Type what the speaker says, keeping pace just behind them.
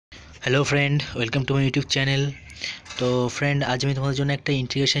Hello friend, welcome to my YouTube channel. তো friend, আজ আমি তোমাদের জন্য একটা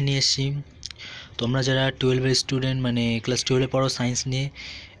ইন্টিগ্রেশন নিয়ে এসেছি। তোমরা যারা 12-এর স্টুডেন্ট, মানে ক্লাস 12-এ পড়ো সায়েন্স নিয়ে,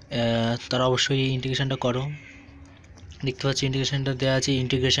 তারা অবশ্যই এই ইন্টিগ্রেশনটা করো। দেখতে পাচ্ছি ইন্টিগ্রেশনটা দেওয়া আছে,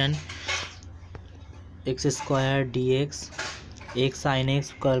 integration x square dx x sine x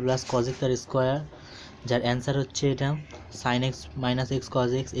square plus cos x তার স্কোয়ার, যার অ্যান্সার হচ্ছে এটা sine x minus x cos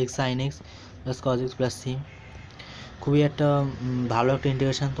x x sine x plus cos x plus C. খুবই একটা ভালো একটা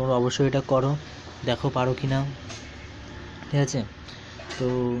ইন্টিগ্রেশন, তোমরা অবশ্যই এটা করো, দেখো পারো কি না। ঠিক আছে, তো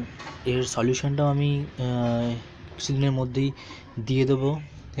এর সলিউশনটাও আমি কিছুদিনের মধ্যেই দিয়ে দেবো।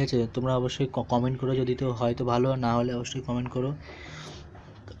 ঠিক আছে, তোমরা অবশ্যই কমেন্ট করো, যদি তো হয়তো ভালো, না হলে অবশ্যই কমেন্ট করো।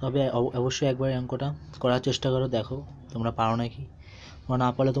 তবে অবশ্যই একবার অঙ্কটা করার চেষ্টা করো, দেখো তোমরা পারো নাকি। তোমরা না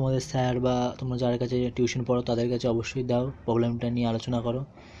পারলে তোমাদের স্যার বা তোমরা যার কাছে টিউশন পড়ো তাদের কাছে অবশ্যই দাও, প্রবলেমটা নিয়ে আলোচনা করো,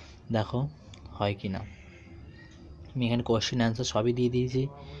 দেখো হয় কি না। আমি এখানে কোয়েশ্চেন অ্যান্সার সবই দিয়ে দিয়েছি,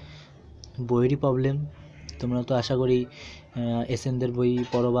 বইয়েরই প্রবলেম। তোমরা তো আশা করি এসএনদের বই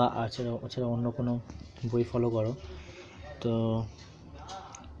পড়ো বা এছাড়া অন্য কোনো বই ফলো করো। তো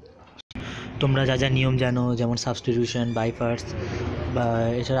তোমরা যা যা নিয়ম জানো, যেমন সাবস্টিটিউশন, বাইপার্স বা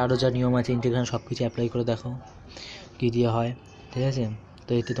এছাড়া আরও যা নিয়ম আছে ইন্টিগ্রেশন, সব কিছু অ্যাপ্লাই করে দেখো কী দিয়ে হয়। ঠিক আছে,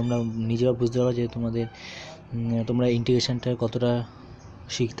 তো এতে তোমরা নিজেরাও বুঝতে পারো যে তোমরা ইন্টিগ্রেশনটা কতটা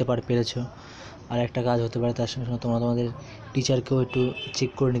শিখতে পেরেছো। আর একটা কাজ হতে পারে, তার সঙ্গে সঙ্গে তোমরা তোমাদের টিচারকেও একটু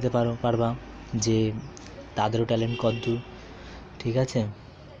চেক করে নিতে পারবা যে তাদেরও ট্যালেন্ট কতদূর। ঠিক আছে,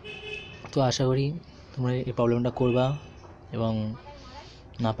 তো আশা করি তোমরা এই প্রবলেমটা করবা, এবং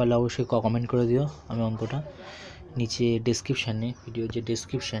না পারলে অবশ্যই কমেন্ট করে দিও। আমি অঙ্কটা নিচে ডেসক্রিপশানে, ভিডিওর যে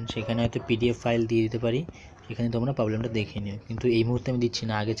ডেসক্রিপশান, সেখানে হয়তো পিডিএফ ফাইল দিয়ে দিতে পারি, সেখানে তোমরা প্রবলেমটা দেখে নিও। কিন্তু এই মুহূর্তে আমি দিচ্ছি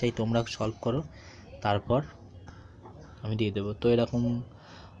না, আগে চাই তোমরা সলভ করো, তারপর আমি দিয়ে দেবো। তো এরকম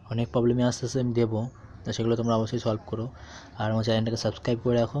অনেক প্রবলেমই আস্তে আস্তে আমি দেবো, তো সেগুলো তোমরা অবশ্যই সলভ করো। আর আমার চ্যানেলটাকে সাবস্ক্রাইব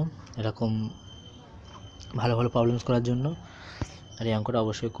করে রাখো এরকম ভালো ভালো প্রবলেমস করার জন্য। আর এই অঙ্কটা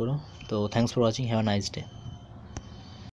অবশ্যই করো। তো thanks for watching, have a nice day.